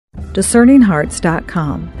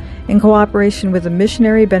DiscerningHearts.com, in cooperation with the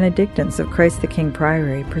Missionary Benedictines of Christ the King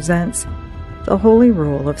Priory, presents The Holy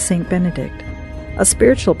Rule of St. Benedict, a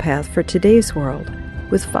spiritual path for today's world,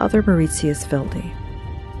 with Father Mauritius Wilde.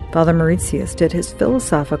 Father Mauritius did his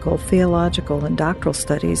philosophical, theological, and doctoral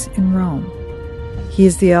studies in Rome. He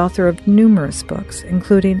is the author of numerous books,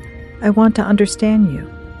 including I Want to Understand You,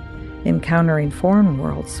 Encountering Foreign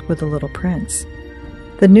Worlds with the Little Prince,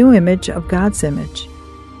 The New Image of God's Image,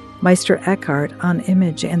 Meister Eckhart on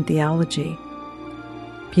Image and Theology,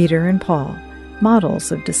 Peter and Paul,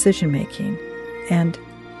 Models of Decision-Making, and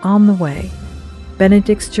On the Way,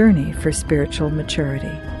 Benedict's Journey for Spiritual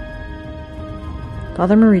Maturity.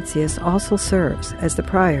 Father Mauritius also serves as the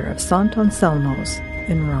prior of Sant Anselmo's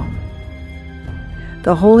in Rome.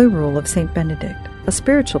 The Holy Rule of St. Benedict, a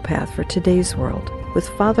spiritual path for today's world, with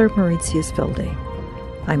Father Mauritius Wilde.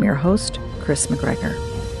 I'm your host, Chris McGregor.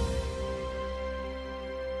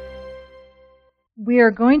 We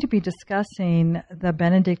are going to be discussing the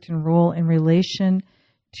Benedictine rule in relation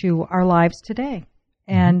to our lives today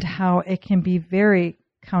and how it can be very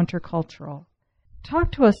countercultural.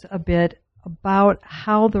 Talk to us a bit about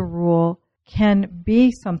how the rule can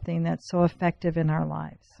be something that's so effective in our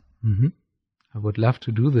lives. I would love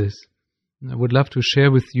to do this. I would love to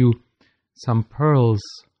share with you some pearls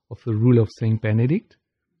of the rule of St. Benedict,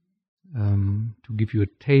 to give you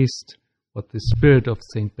a taste what the spirit of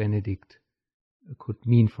St. Benedict could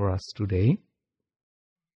mean for us today.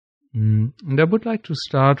 And I would like to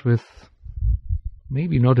start with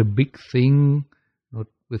maybe not a big thing, not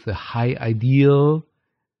with a high ideal,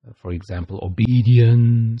 for example,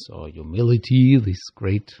 obedience or humility, these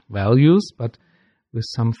great values, but with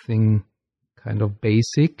something kind of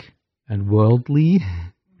basic and worldly,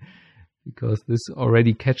 because this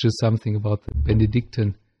already catches something about the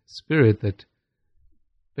Benedictine spirit, that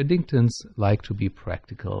Benedictines like to be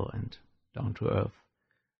practical and down to earth.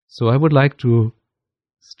 So I would like to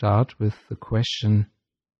start with the question,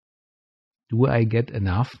 do I get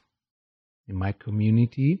enough in my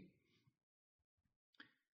community?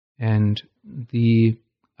 And the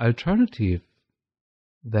alternative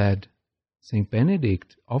that St.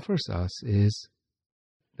 Benedict offers us is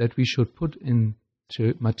that we should put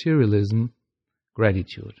into materialism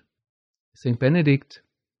gratitude. St. Benedict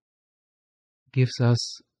gives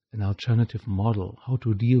us an alternative model, how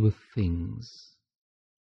to deal with things.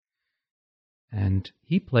 And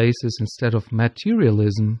he places, instead of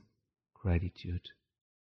materialism, gratitude.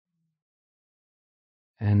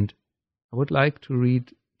 And I would like to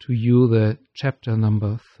read to you the chapter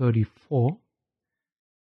number 34,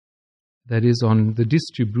 that is on the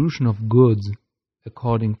distribution of goods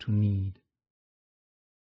according to need.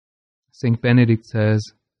 St. Benedict says,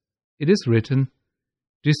 "It is written,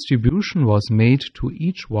 distribution was made to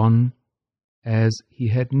each one as he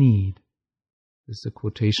had need." This is a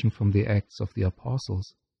quotation from the Acts of the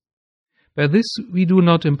Apostles. By this we do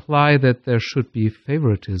not imply that there should be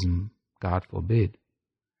favoritism, God forbid,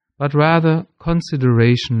 but rather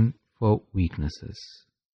consideration for weaknesses.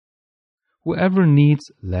 Whoever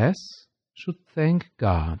needs less should thank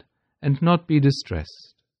God and not be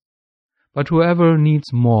distressed. But whoever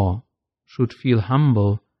needs more should feel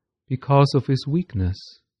humble because of his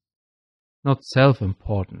weakness, not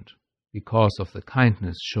self-important because of the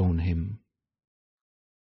kindness shown him.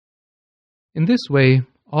 In this way,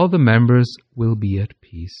 all the members will be at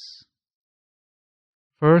peace.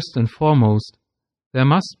 First and foremost, there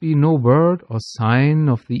must be no word or sign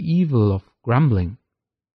of the evil of grumbling,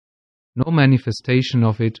 no manifestation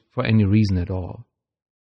of it for any reason at all.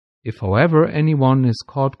 If, however, anyone is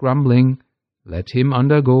caught grumbling, let him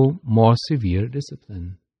undergo more severe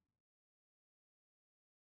discipline.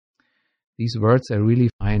 These words I really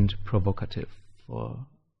find provocative for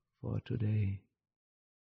today,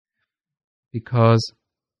 because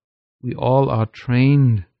we all are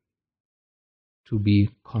trained to be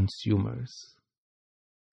consumers.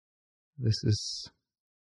 This is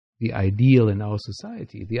the ideal in our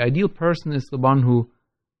society. The ideal person is the one who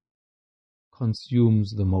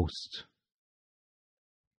consumes the most.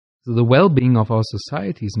 So the well-being of our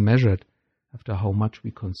society is measured after how much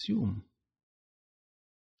we consume.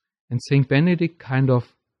 And St. Benedict kind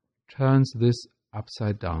of turns this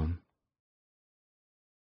upside down.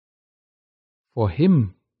 For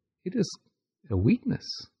him, it is a weakness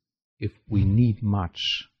if we need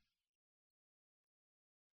much.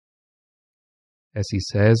 As he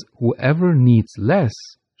says, whoever needs less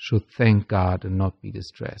should thank God and not be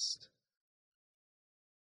distressed.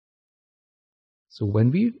 So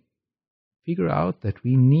when we figure out that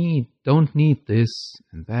we don't need this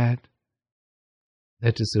and that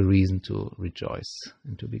is a reason to rejoice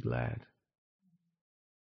and to be glad.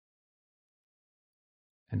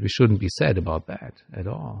 And we shouldn't be sad about that at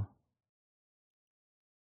all.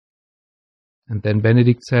 And then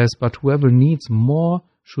Benedict says, but whoever needs more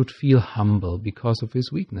should feel humble because of his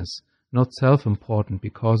weakness, not self-important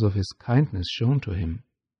because of his kindness shown to him.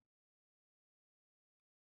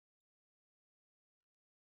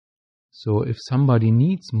 So if somebody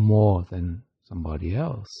needs more than somebody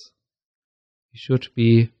else, he should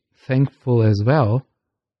be thankful as well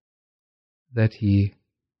that he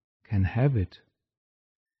can have it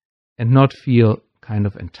and not feel kind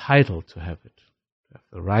of entitled to have it, to have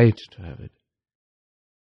the right to have it.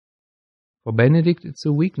 For Benedict, it's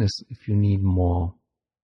a weakness if you need more.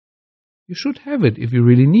 You should have it if you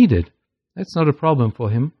really need it. That's not a problem for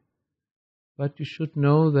him. But you should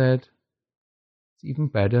know that it's even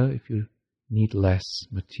better if you need less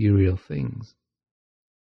material things.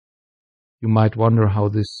 You might wonder how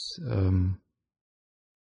this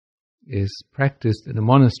is practiced in a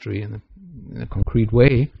monastery in a concrete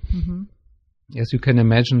way. Mm-hmm. As you can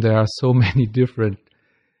imagine, there are so many different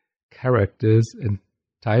characters and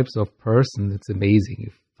types of person. It's amazing.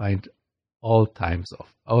 You find all types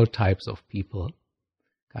of people,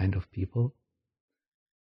 kind of people,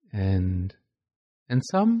 and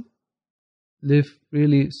some live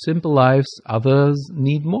really simple lives. Others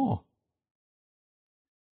need more.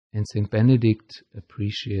 And Saint Benedict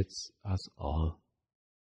appreciates us all,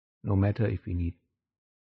 no matter if we need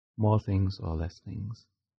more things or less things.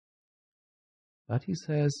 But he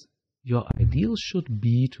says, your ideal should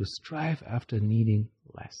be to strive after needing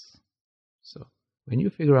less. So when you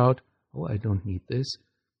figure out, oh, I don't need this,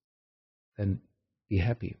 then be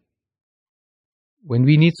happy. When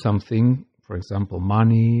we need something, for example,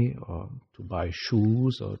 money or to buy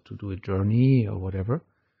shoes or to do a journey or whatever,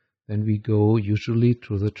 then we go usually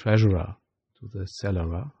to the treasurer, to the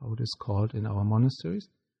cellarer, how it is called in our monasteries.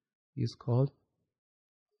 He is called.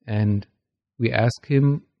 And we ask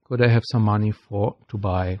him, could I have some money to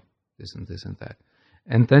buy this and this and that?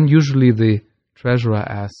 And then usually the treasurer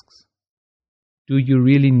asks, do you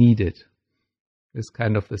really need it? It's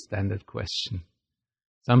kind of the standard question.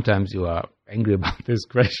 Sometimes you are angry about this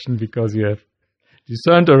question because you have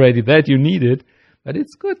discerned already that you need it, but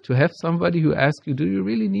it's good to have somebody who asks you, do you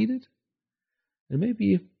really need it? And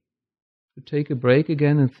maybe to take a break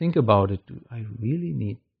again and think about it. Do I really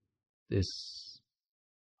need this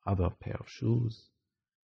other pair of shoes?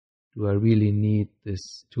 Do I really need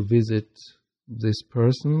this to visit this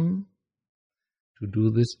person, to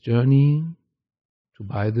do this journey, to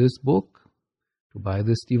buy this book, to buy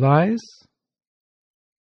this device?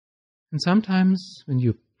 And sometimes when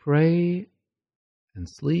you pray and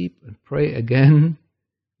sleep and pray again,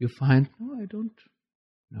 you find, no,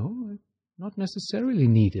 I not necessarily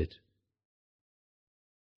need it.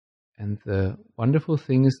 And the wonderful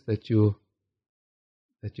thing is that you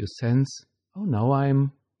sense, oh, now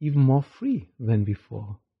I'm even more free than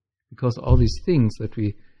before, because all these things with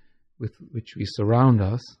which we surround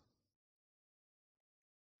us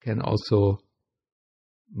can also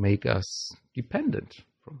make us dependent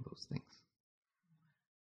from those things.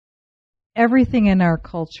 Everything in our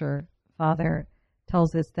culture, Father,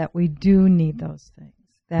 tells us that we do need those things,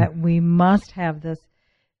 that we must have this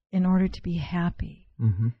in order to be happy.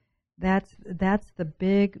 Mm-hmm. That's the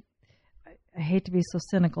big, I hate to be so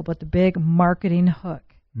cynical, but the big marketing hook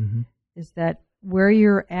is that where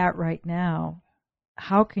you're at right now,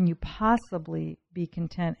 how can you possibly be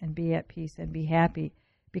content and be at peace and be happy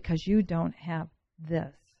because you don't have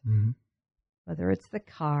this? Mm-hmm. Whether it's the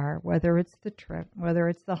car, whether it's the trip, whether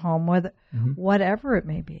it's the home, whatever it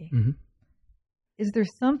may be. Mm-hmm. Is there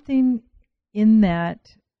something in that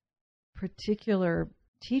particular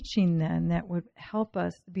teaching then that would help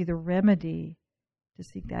us be the remedy to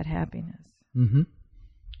seek that happiness? Mm-hmm.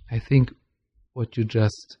 I think what you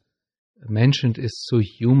just mentioned is so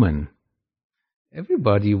human.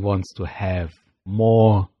 Everybody wants to have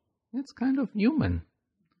more. It's kind of human.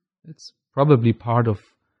 It's probably part of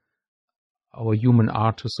our human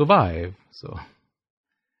art to survive. So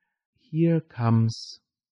here comes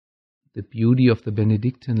the beauty of the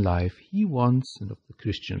Benedictine life. He wants, and of the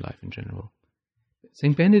Christian life in general.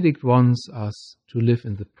 Saint Benedict wants us to live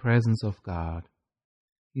in the presence of God.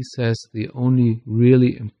 He says the only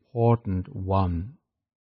really important one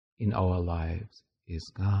in our lives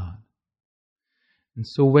is God. And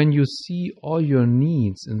so when you see all your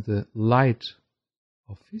needs in the light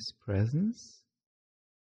of His presence,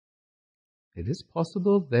 it is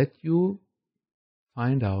possible that you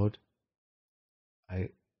find out, I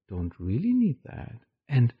don't really need that,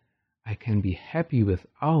 and I can be happy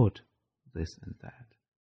without this and that.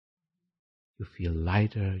 You feel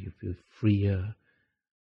lighter, you feel freer,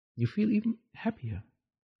 you feel even happier.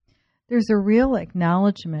 There's a real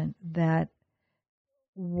acknowledgement that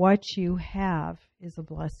what you have is a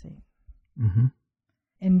blessing. Mm-hmm.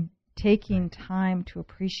 And taking time to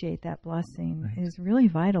appreciate that blessing is really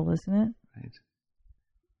vital, isn't it? Right.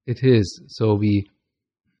 It is. So we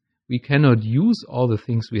cannot use all the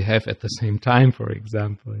things we have at the same time, for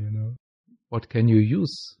example, What can you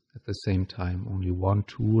use at the same time? Only one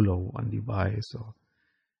tool or one device.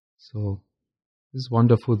 So it's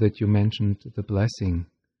wonderful that you mentioned the blessing.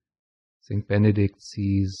 St. Benedict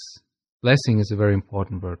sees... Blessing is a very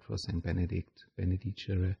important word for St. Benedict.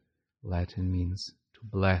 Benedicere, Latin, means to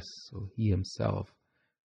bless. So he himself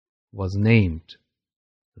was named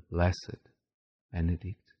the Blessed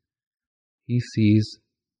Benedict. He sees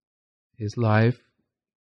his life,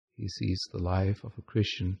 he sees the life of a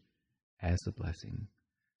Christian as a blessing.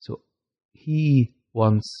 So he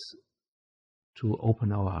wants to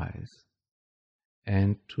open our eyes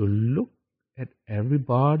and to look at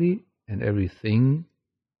everybody and everything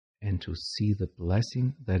and to see the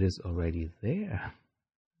blessing that is already there.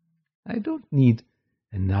 I don't need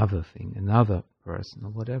another thing, another person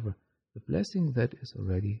or whatever. The blessing that is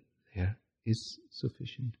already there is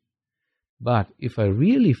sufficient. But if I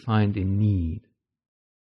really find a need,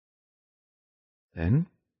 then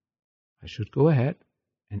I should go ahead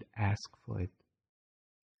and ask for it.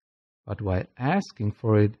 But while asking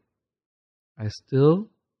for it, I still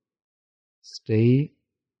stay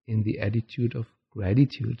in the attitude of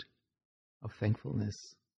gratitude, of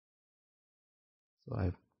thankfulness. So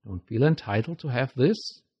I don't feel entitled to have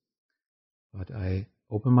this, but I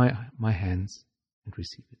open my hands and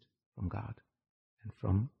receive it from God and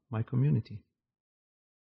from my community.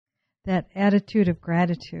 That attitude of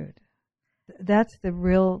gratitude, that's the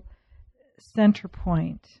real center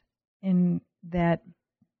point in that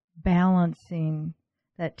balancing,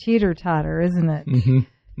 that teeter-totter, isn't it? Mm-hmm.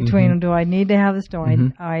 Between do I need to have this,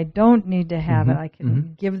 I don't need to have Mm-hmm. it, I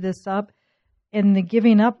can give this up, and the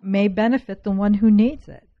giving up may benefit the one who needs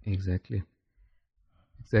it. Exactly.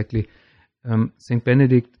 St.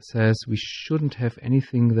 Benedict says we shouldn't have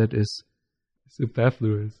anything that is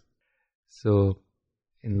superfluous. So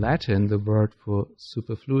in Latin, the word for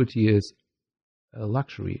superfluity is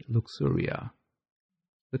luxury, luxuria.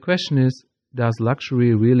 The question is, does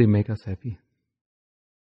luxury really make us happy?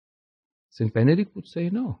 St. Benedict would say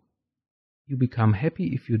no. You become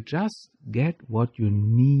happy if you just get what you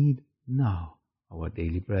need now. Our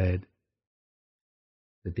daily bread,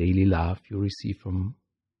 the daily love you receive from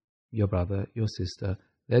your brother, your sister.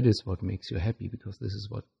 That is what makes you happy, because this is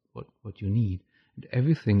what you need. And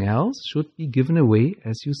everything else should be given away,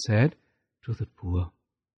 as you said, to the poor,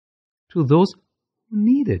 to those who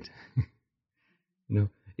need it.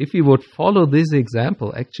 If we would follow this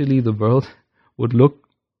example, actually the world would look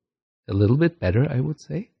a little bit better, I would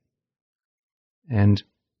say. And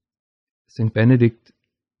St. Benedict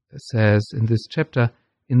says in this chapter,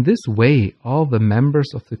 in this way, all the members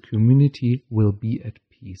of the community will be at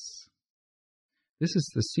peace. This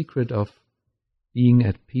is the secret of being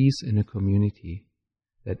at peace in a community,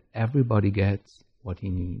 that everybody gets what he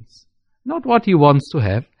needs. Not what he wants to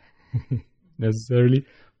have, necessarily,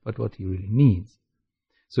 but what he really needs.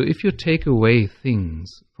 So if you take away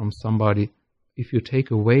things from somebody, if you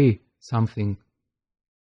take away something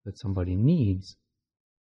that somebody needs,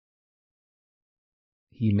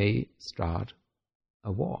 he may start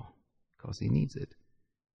a war because he needs it.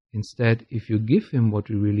 Instead, if you give him what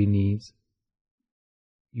he really needs,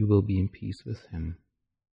 you will be in peace with him.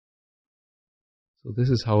 So this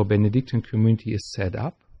is how a Benedictine community is set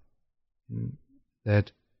up,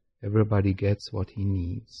 that everybody gets what he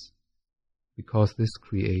needs, because this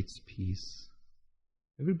creates peace.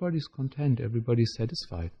 Everybody's content, everybody's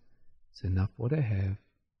satisfied. It's enough what I have.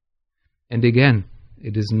 And again,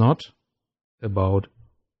 it is not about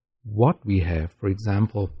what we have. For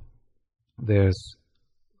example, there's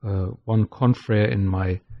one confrere in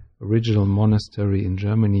my original monastery in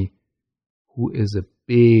Germany who is a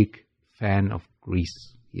big fan of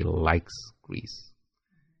Greece. He likes Greece.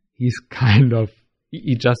 He's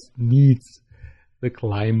he just needs the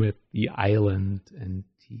climate, the island, and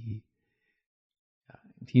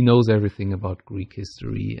he knows everything about Greek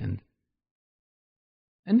history, and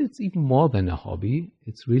it's even more than a hobby.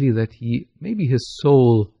 It's really that maybe his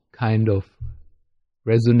soul kind of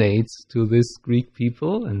resonates to this Greek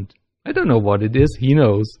people, and I don't know what it is. He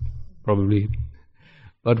knows, probably.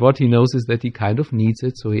 But what he knows is that he kind of needs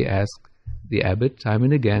it, so he asks the abbot time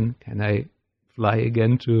and again, can I fly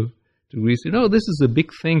again to Greece? This is a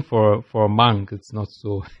big thing for a monk. It's not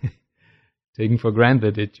so taken for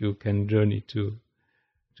granted that you can journey to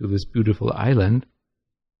this beautiful island.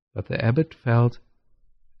 But the abbot felt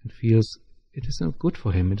and feels good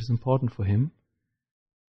for him, it is important for him,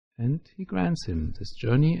 and he grants him this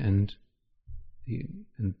journey, and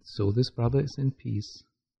so this brother is in peace.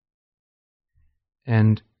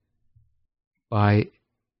 And by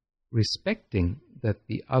respecting that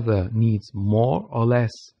the other needs more or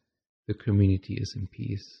less, the community is in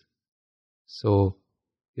peace. So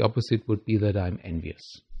the opposite would be that I'm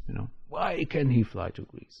envious. Why can he fly to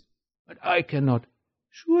Greece? But I cannot.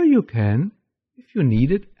 Sure you can. If you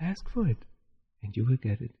need it, ask for it, and you will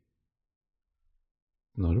get it.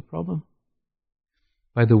 Not a problem.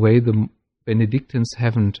 By the way, the Benedictines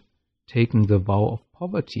haven't taken the vow of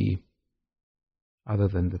poverty, other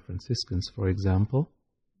than the Franciscans, for example.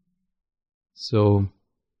 So,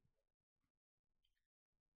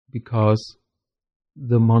 because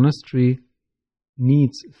the monastery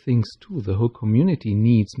needs things too. The whole community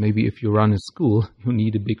needs, maybe if you run a school, you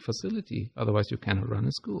need a big facility. Otherwise you cannot run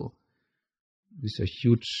a school. These are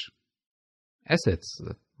huge assets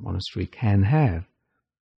that monastery can have.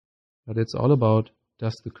 But it's all about,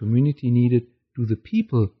 does the community need it? Do the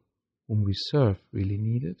people whom we serve really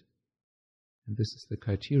need it? And this is the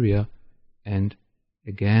criteria. And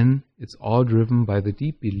again, it's all driven by the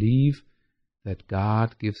deep belief that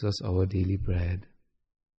God gives us our daily bread,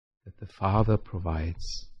 that the Father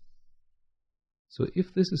provides. So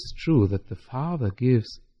if this is true, that the Father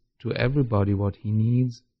gives to everybody what he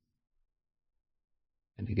needs,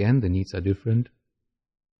 and again, the needs are different,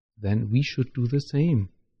 then we should do the same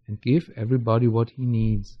and give everybody what he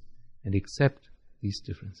needs and accept these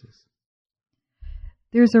differences.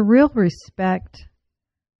 There's a real respect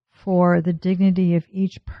for the dignity of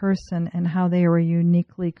each person and how they were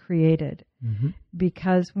uniquely created. Mm-hmm.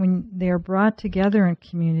 Because when they're brought together in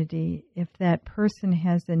community, if that person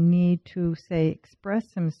has a need to, say, express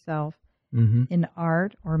himself mm-hmm. in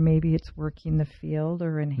art, or maybe it's working the field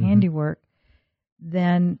or in mm-hmm. handiwork,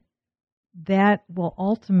 then that will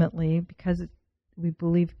ultimately, because we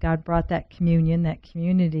believe God brought that communion, that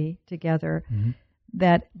community together, mm-hmm.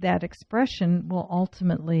 that expression will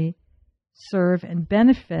ultimately serve and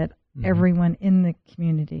benefit mm-hmm. everyone in the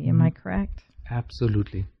community. Am mm-hmm. I correct?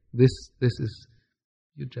 Absolutely. This is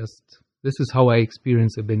how I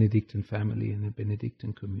experience a Benedictine family and a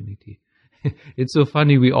Benedictine community. It's so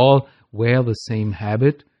funny, we all wear the same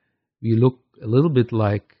habit. We look a little bit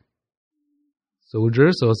like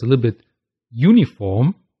soldiers, so it's a little bit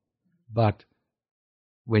uniform, but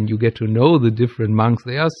when you get to know the different monks,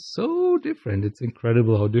 they are so different. It's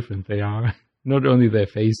incredible how different they are. Not only their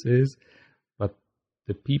faces, but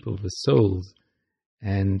the people, the souls.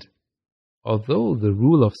 And although the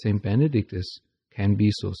rule of Saint Benedict can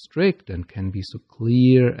be so strict and can be so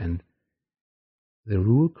clear, and the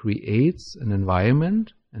rule creates an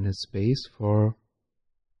environment and a space for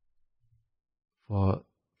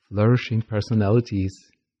flourishing personalities,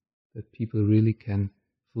 that people really can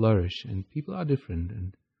flourish, and people are different,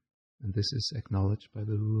 and this is acknowledged by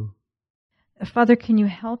the rule. Father, can you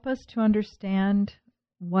help us to understand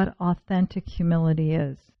what authentic humility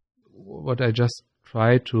is? What I just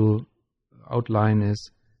tried to outline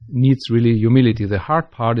needs really humility. The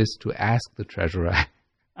hard part is to ask the treasurer,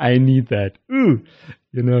 I need that.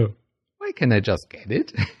 Why can't I just get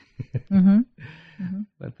it? Mm-hmm. Mm-hmm.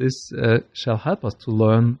 But this shall help us to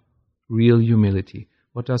learn real humility.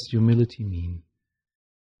 What does humility mean?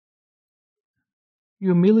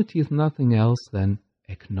 Humility is nothing else than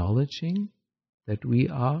acknowledging that we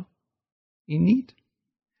are in need,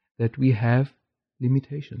 that we have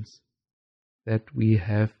limitations, that we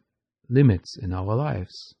have limits in our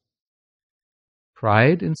lives.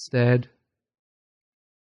 Pride instead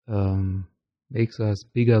makes us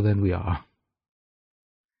bigger than we are.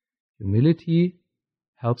 Humility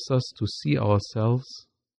helps us to see ourselves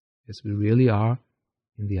as we really are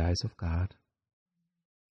in the eyes of God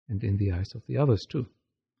and in the eyes of the others too.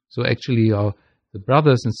 So actually the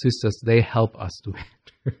brothers and sisters, they help us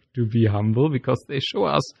to be humble, because they show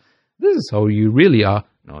us, this is how you really are.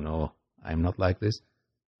 No, I'm not like this.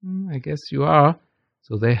 I guess you are.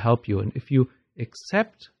 So they help you. And if you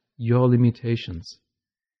accept your limitations,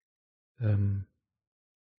 that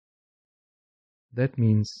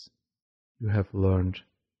means you have learned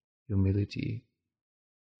humility.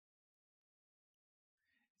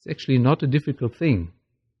 It's actually not a difficult thing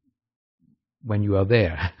when you are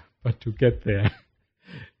there, but to get there,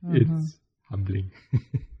 mm-hmm. it's humbling.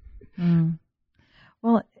 Mm.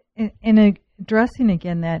 Well, in addressing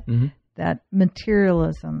again mm-hmm. that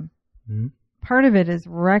materialism, mm-hmm. part of it is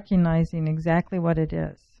recognizing exactly what it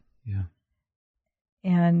is. Yeah.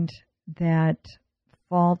 And that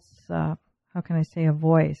false, a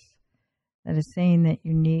voice that is saying that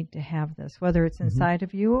you need to have this, whether it's inside mm-hmm.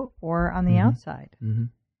 of you or on the mm-hmm. outside. Mm-hmm.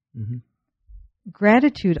 Mm-hmm.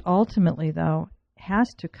 gratitude ultimately, though, has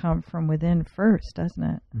to come from within first, doesn't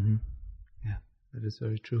it? Mm-hmm. Yeah, that is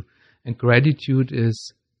very true. And gratitude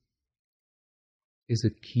is a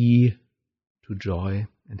key to joy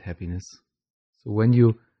and happiness. So when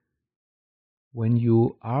you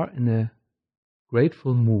are in a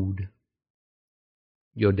grateful mood,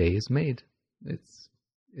 your day is made.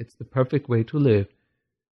 It's the perfect way to live,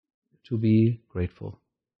 to be grateful.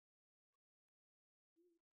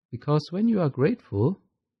 Because when you are grateful,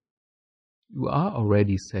 you are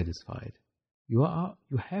already satisfied. You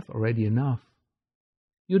have already enough.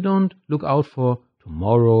 You don't look out for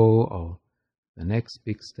tomorrow or the next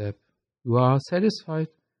big step. You are satisfied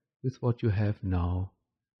with what you have now.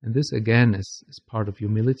 And this again is part of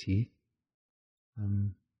humility,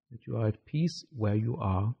 that you are at peace where you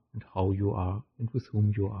are and how you are and with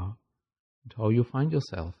whom you are and how you find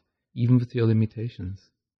yourself, even with your limitations.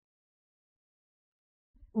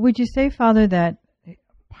 Would you say, Father, that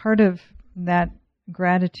part of that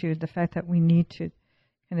gratitude, the fact that we need to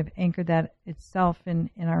kind of anchor that itself in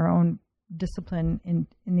our own discipline in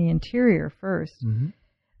the interior first, Mm-hmm.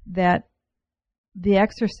 that the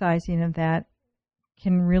exercising of that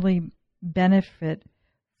can really benefit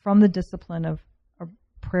from the discipline of a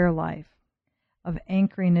prayer life, of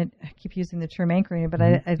anchoring it. I keep using the term anchoring it, but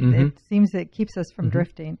Mm-hmm. it seems that it keeps us from Mm-hmm.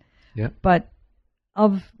 drifting. Yeah. But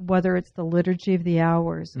of whether it's the liturgy of the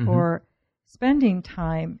hours Mm-hmm. or spending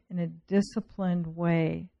time in a disciplined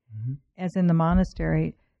way, Mm-hmm. as in the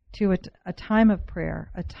monastery, to a time of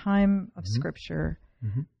prayer, a time of Mm-hmm. scripture,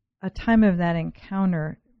 Mm-hmm. a time of that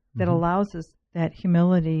encounter that Mm-hmm. allows us that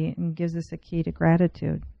humility and gives us a key to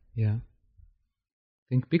gratitude. Yeah. I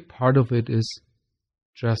think a big part of it is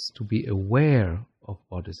just to be aware of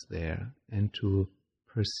what is there and to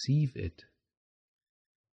perceive it.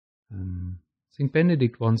 St.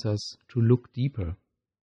 Benedict wants us to look deeper.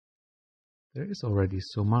 There is already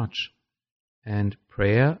so much, and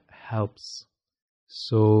prayer helps.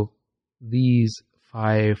 So these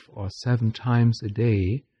 5 or 7 times a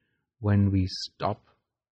day, when we stop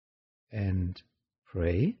and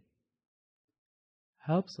pray,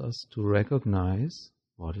 helps us to recognize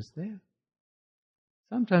what is there.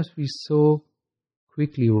 Sometimes we so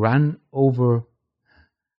quickly run over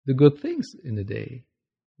the good things in a day.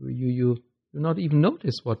 You do not even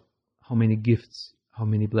notice how many gifts, how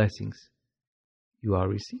many blessings you are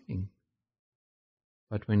receiving.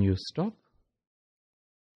 But when you stop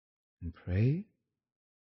and pray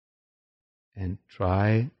and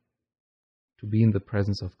try to be in the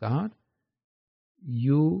presence of God,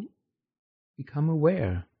 you become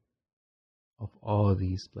aware of all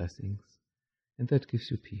these blessings. And that gives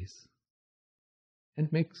you peace.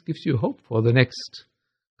 And gives you hope for the next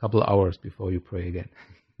couple hours before you pray again.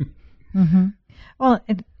 Mm-hmm. Well,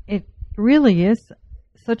 it really is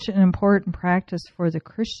such an important practice for the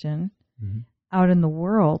Christian Mm-hmm. out in the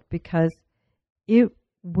world, because you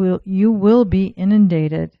will be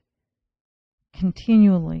inundated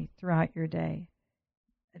continually throughout your day,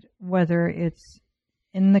 whether it's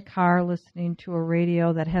in the car listening to a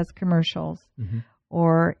radio that has commercials, Mm-hmm.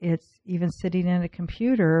 or it's even sitting at a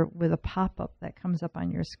computer with a pop-up that comes up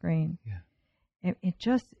on your screen. Yeah.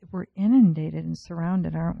 We're inundated and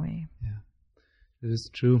surrounded, aren't we? Yeah, it is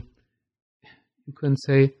true. You can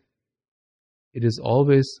say it is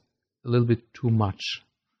always a little bit too much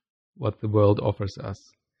what the world offers us.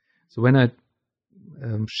 So when I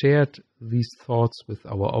shared these thoughts with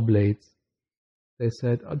our oblates, they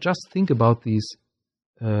said, just think about these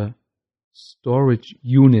storage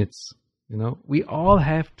units. We all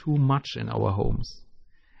have too much in our homes.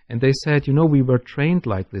 And they said, we were trained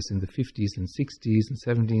like this in the 50s and 60s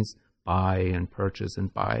and 70s, buy and purchase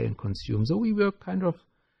and buy and consume. So we were kind of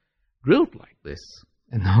drilled like this.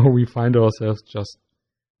 And now we find ourselves just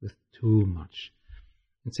with too much.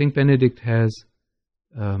 And St. Benedict has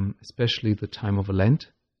especially the time of Lent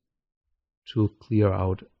to clear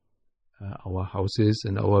out our houses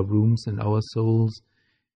and our rooms and our souls,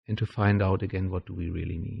 and to find out again, what do we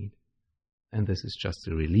really need. And this is just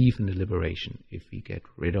a relief and a liberation if we get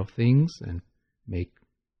rid of things and make,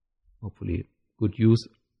 hopefully, good use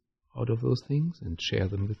out of those things and share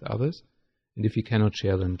them with others. And if you cannot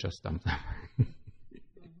share them, just dump them.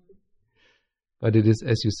 But it is,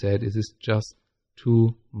 as you said, it is just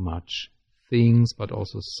too much things, but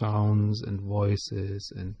also sounds and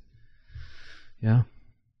voices. And yeah,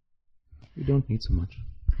 we don't need so much.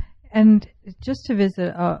 And just to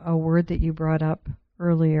visit a word that you brought up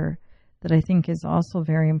earlier that I think is also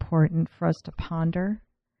very important for us to ponder,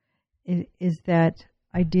 is that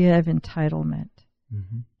idea of entitlement,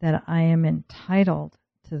 Mm-hmm. that I am entitled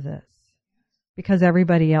to this because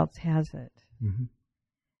everybody else has it. Mm-hmm.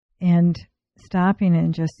 And stopping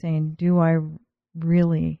and just saying, do I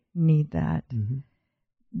really need that? Mm-hmm.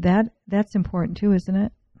 That's important too, isn't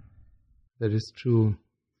it? That is true.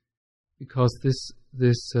 Because this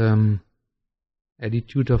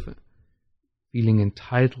attitude of feeling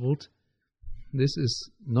entitled, this is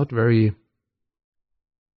not very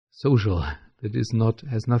social. That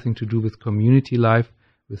has nothing to do with community life,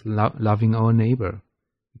 with loving our neighbor,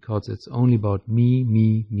 because it's only about me,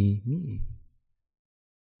 me, me, me.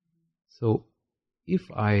 So if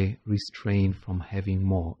I restrain from having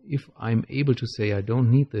more, if I'm able to say I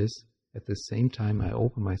don't need this, at the same time I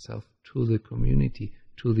open myself to the community,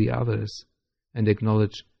 to the others, and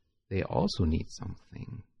acknowledge they also need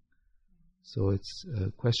something. So it's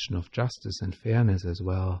a question of justice and fairness as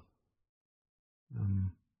well. I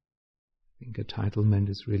think entitlement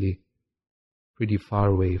is really pretty far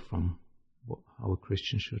away from how a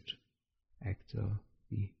Christian should act or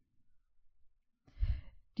be.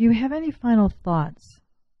 Do you have any final thoughts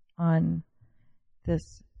on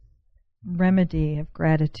this remedy of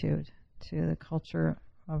gratitude to the culture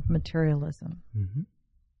of materialism? Mm-hmm.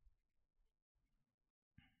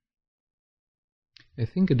 I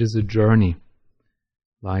think it is a journey,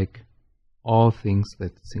 like all things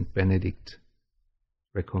that St. Benedict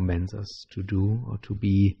recommends us to do or to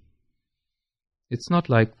be. It's not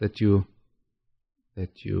like that you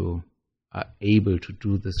are able to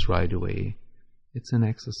do this right away. It's an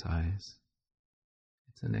exercise.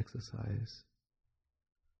 It's an exercise.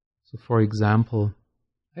 So, for example,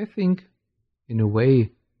 I think, in a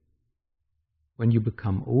way, when you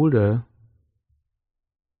become older,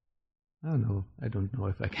 I don't know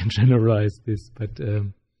if I can generalize this, but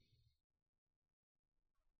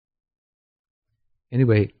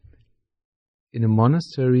anyway, in a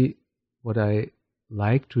monastery, what I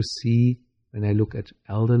like to see when I look at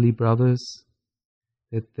elderly brothers,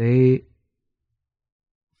 that they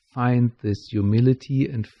find this humility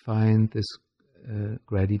and find this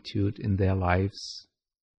gratitude in their lives.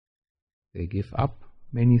 They give up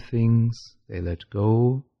many things, they let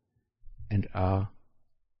go, and are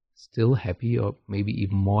still happy, or maybe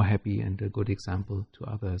even more happy, and a good example to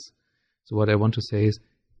others. So what I want to say is,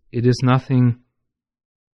 it is nothing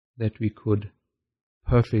that we could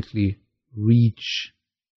perfectly reach.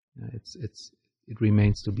 It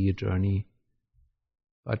remains to be a journey.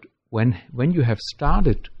 But when you have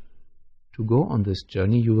started to go on this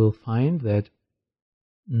journey, you will find that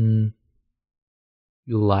you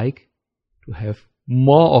like to have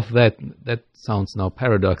more of that. That sounds now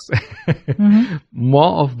paradox. Mm-hmm.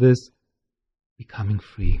 More of this becoming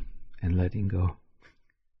free and letting go.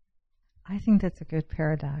 I think that's a good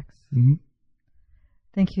paradox. Mm-hmm.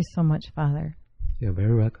 Thank you so much, Father. You're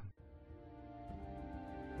very welcome.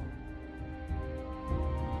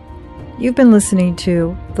 You've been listening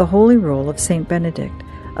to The Holy Rule of St. Benedict,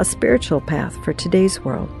 a spiritual path for today's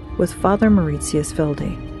world with Father Mauritius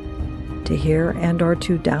Wilde. To hear and or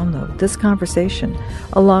to download this conversation,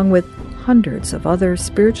 along with hundreds of other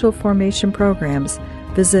spiritual formation programs,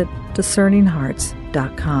 visit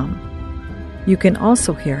discerninghearts.com. You can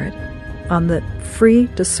also hear it on the free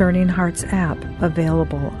Discerning Hearts app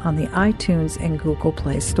available on the iTunes and Google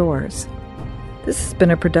Play stores. This has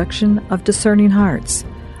been a production of Discerning Hearts.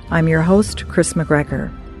 I'm your host, Chris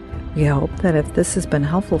McGregor. We hope that if this has been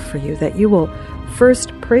helpful for you, that you will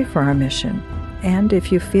first pray for our mission, and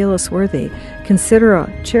if you feel us worthy, consider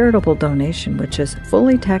a charitable donation which is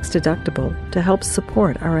fully tax deductible to help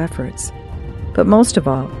support our efforts. But most of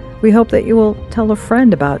all, we hope that you will tell a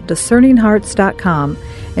friend about discerninghearts.com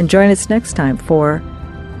and join us next time for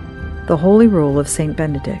The Holy Rule of St.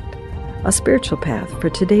 Benedict, a spiritual path for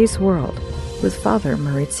today's world with Father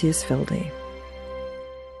Mauritius Wilde.